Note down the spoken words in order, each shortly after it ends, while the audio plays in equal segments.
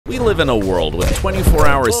We live in a world with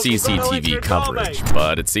 24-hour CCTV coverage,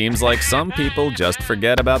 but it seems like some people just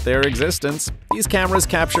forget about their existence. These cameras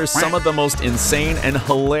capture some of the most insane and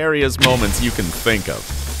hilarious moments you can think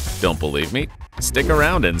of. Don't believe me? Stick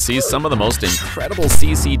around and see some of the most incredible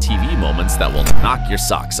CCTV moments that will knock your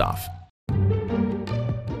socks off.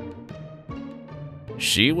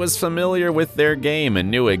 She was familiar with their game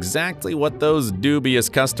and knew exactly what those dubious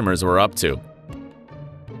customers were up to.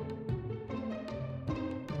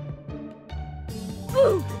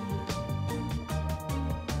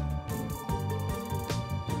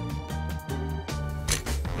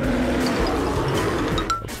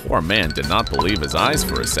 The poor man did not believe his eyes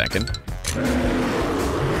for a second.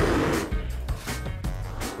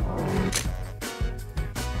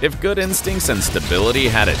 If good instincts and stability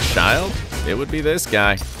had a child, it would be this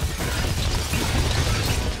guy.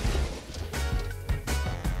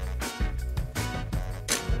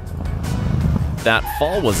 That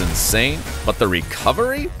fall was insane, but the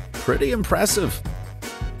recovery? Pretty impressive.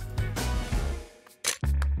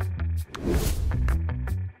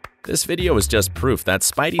 This video is just proof that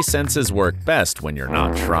Spidey senses work best when you're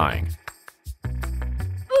not trying.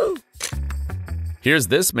 Here's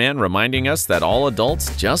this man reminding us that all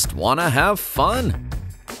adults just want to have fun.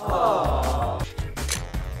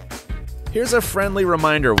 Here's a friendly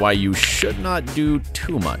reminder why you should not do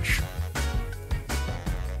too much.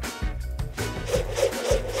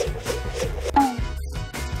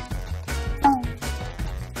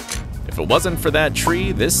 If it wasn't for that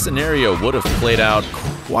tree, this scenario would have played out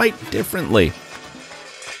quite differently.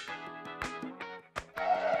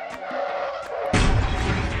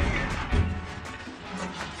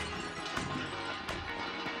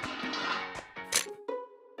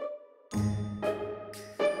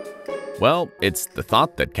 Well, it's the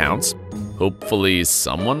thought that counts. Hopefully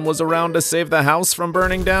someone was around to save the house from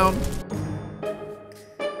burning down.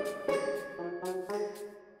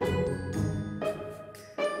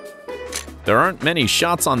 There aren't many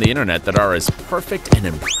shots on the internet that are as perfect and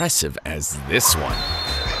impressive as this one.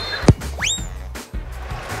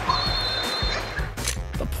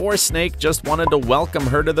 The poor snake just wanted to welcome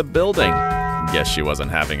her to the building. Guess she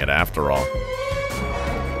wasn't having it after all.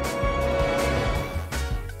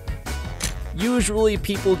 Usually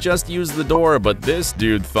people just use the door, but this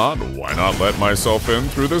dude thought, why not let myself in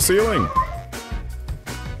through the ceiling?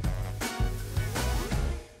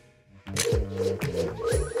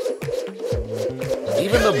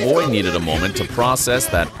 Even the boy needed a moment to process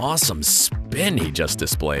that awesome spin he just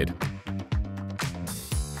displayed.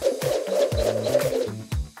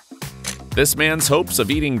 This man's hopes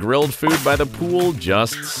of eating grilled food by the pool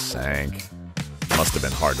just sank. Must have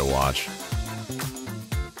been hard to watch.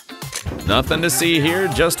 Nothing to see here,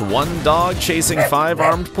 just one dog chasing 5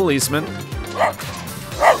 armed policemen.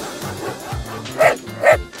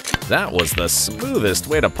 That was the smoothest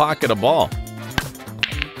way to pocket a ball.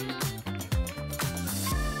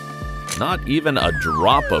 Not even a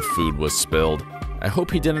drop of food was spilled. I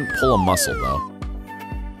hope he didn't pull a muscle, though.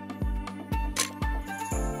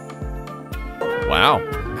 Wow,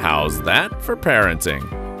 how's that for parenting?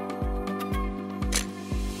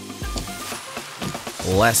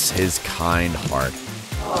 Bless his kind heart.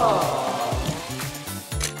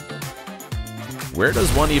 Where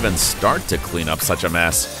does one even start to clean up such a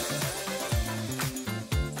mess?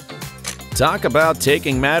 Talk about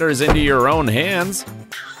taking matters into your own hands.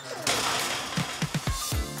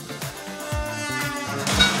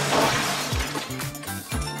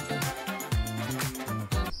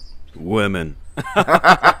 Women.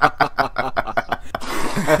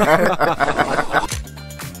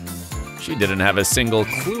 She didn't have a single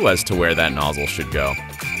clue as to where that nozzle should go.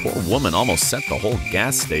 Poor woman almost set the whole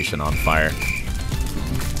gas station on fire.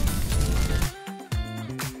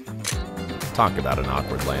 Talk about an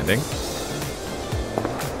awkward landing.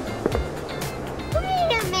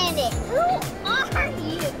 Wait a minute, who are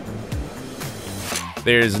you?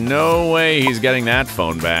 There's no way he's getting that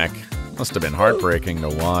phone back. Must have been heartbreaking to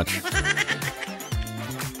watch.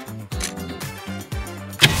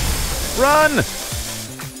 Run!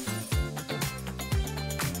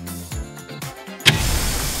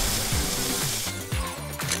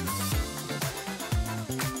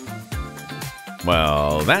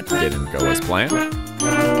 Well, that didn't go as planned.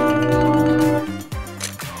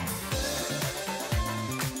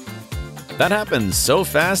 That happened so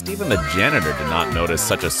fast, even the janitor did not notice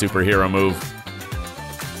such a superhero move.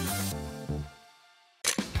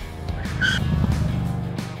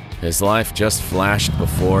 His life just flashed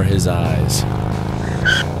before his eyes.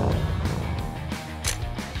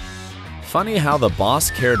 Funny how the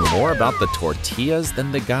boss cared more about the tortillas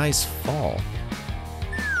than the guy's fall.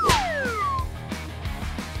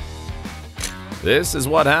 This is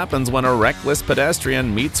what happens when a reckless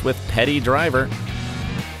pedestrian meets with petty driver.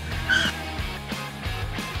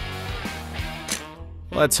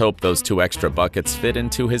 Let's hope those 2 extra buckets fit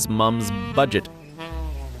into his mom's budget.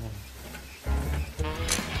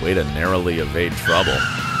 Way to narrowly evade trouble.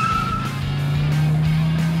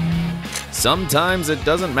 Sometimes it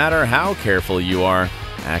doesn't matter how careful you are,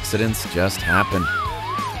 accidents just happen.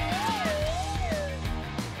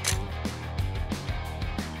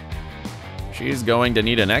 She's going to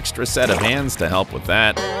need an extra set of hands to help with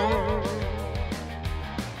that.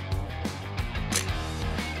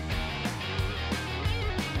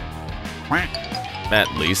 At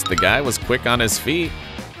least the guy was quick on his feet.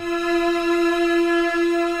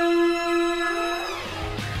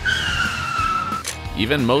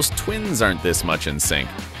 Even most twins aren't this much in sync.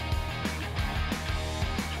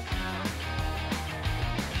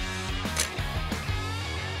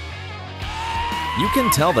 You can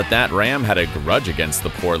tell that that ram had a grudge against the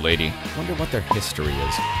poor lady. Wonder what their history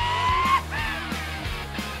is.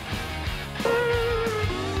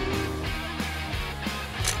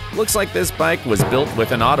 Looks like this bike was built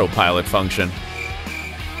with an autopilot function.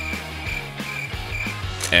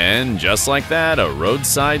 And just like that, a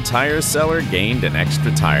roadside tire seller gained an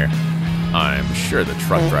extra tire. I'm sure the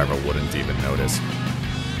truck driver wouldn't even notice.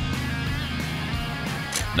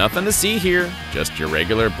 Nothing to see here, just your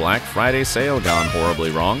regular Black Friday sale gone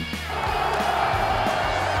horribly wrong.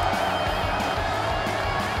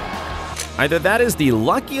 Either that is the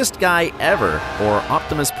luckiest guy ever, or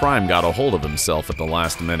Optimus Prime got a hold of himself at the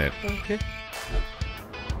last minute. Okay.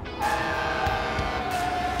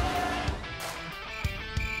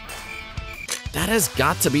 That has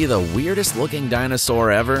got to be the weirdest looking dinosaur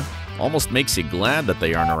ever. Almost makes you glad that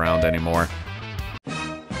they aren't around anymore.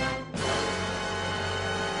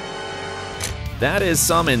 That is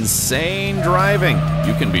some insane driving.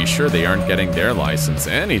 You can be sure they aren't getting their license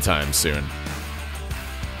anytime soon.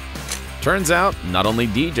 Turns out, not only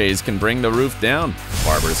DJs can bring the roof down,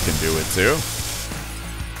 barbers can do it too.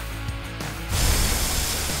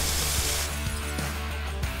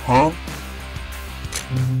 Huh?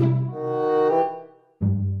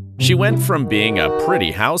 She went from being a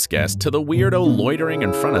pretty house guest to the weirdo loitering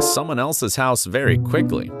in front of someone else's house very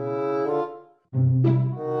quickly.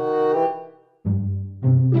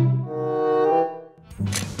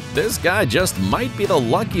 This guy just might be the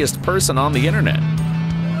luckiest person on the internet.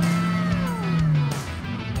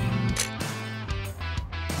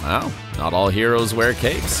 Well, not all heroes wear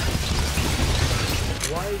capes.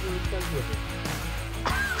 Why is there a with it?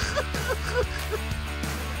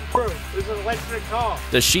 Bro, it's an electric car.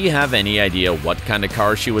 Does she have any idea what kind of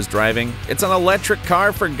car she was driving? It's an electric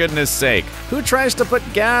car, for goodness sake. Who tries to put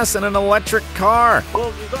gas in an electric car?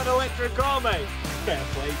 Well, you've got an electric car, mate. Fair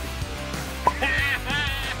play.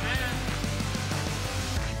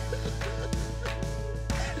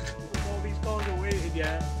 All these cars are waiting,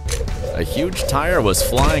 yeah. A huge tire was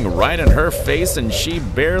flying right in her face and she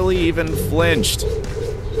barely even flinched.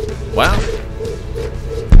 Well,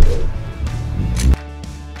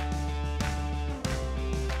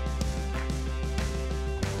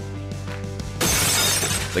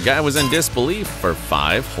 the guy was in disbelief for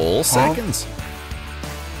 5 whole seconds.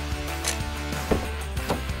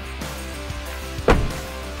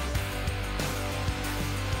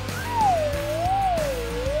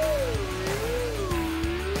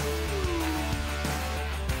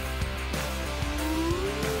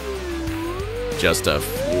 Just a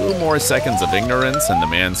few more seconds of ignorance and the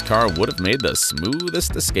man's car would have made the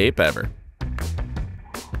smoothest escape ever.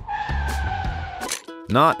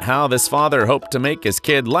 Not how this father hoped to make his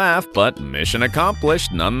kid laugh, but mission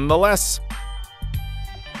accomplished nonetheless.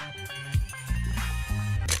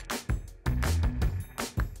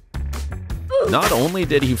 Not only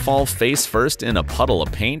did he fall face first in a puddle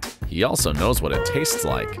of paint, he also knows what it tastes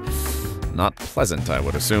like. Not pleasant, I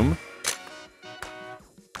would assume.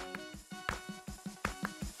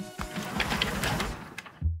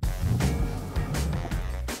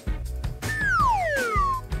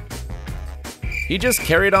 He just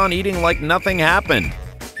carried on eating like nothing happened.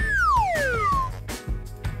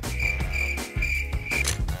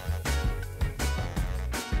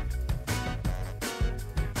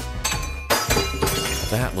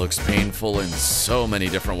 That looks painful in so many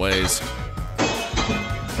different ways.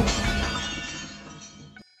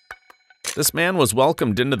 This man was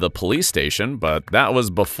welcomed into the police station, but that was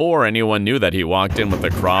before anyone knew that he walked in with a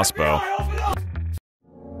crossbow.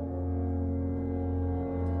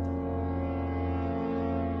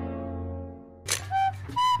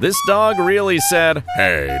 This dog really said,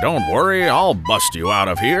 "Hey, don't worry, I'll bust you out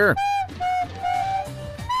of here."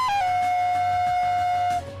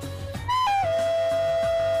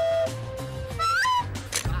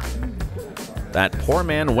 That poor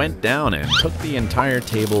man went down and took the entire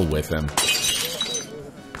table with him.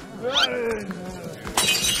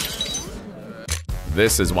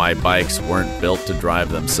 This is why bikes weren't built to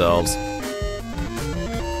drive themselves.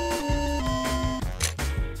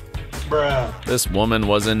 Bruh. This woman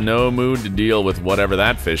was in no mood to deal with whatever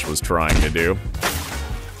that fish was trying to do.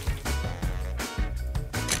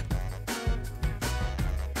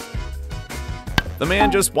 The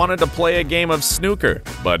man just wanted to play a game of snooker,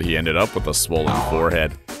 but he ended up with a swollen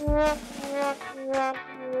forehead.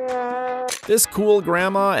 This cool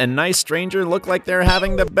grandma and nice stranger look like they're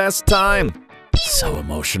having the best time. So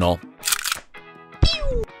emotional.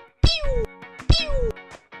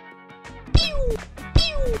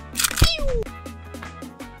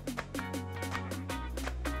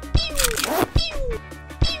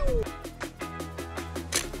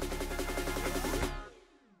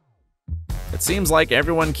 It seems like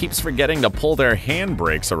everyone keeps forgetting to pull their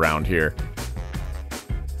handbrakes around here.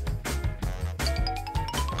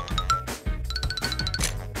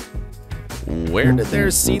 Where did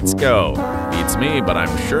their seats go? Beats me, but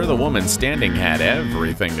I'm sure the woman standing had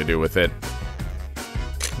everything to do with it.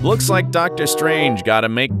 Looks like Dr. Strange got a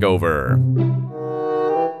makeover.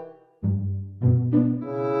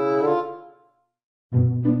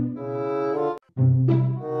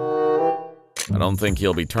 I don't think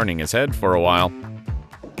he'll be turning his head for a while.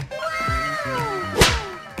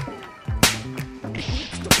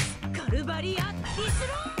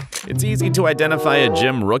 It's easy to identify a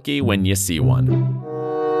gym rookie when you see one.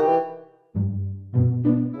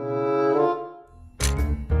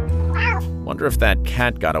 Wonder if that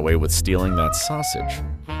cat got away with stealing that sausage.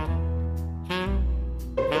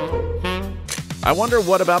 I wonder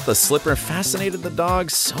what about the slipper fascinated the dog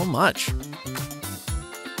so much.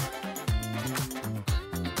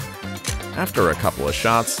 After a couple of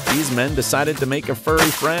shots, these men decided to make a furry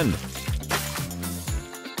friend.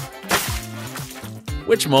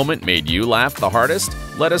 Which moment made you laugh the hardest?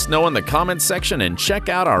 Let us know in the comments section and check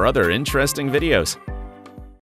out our other interesting videos.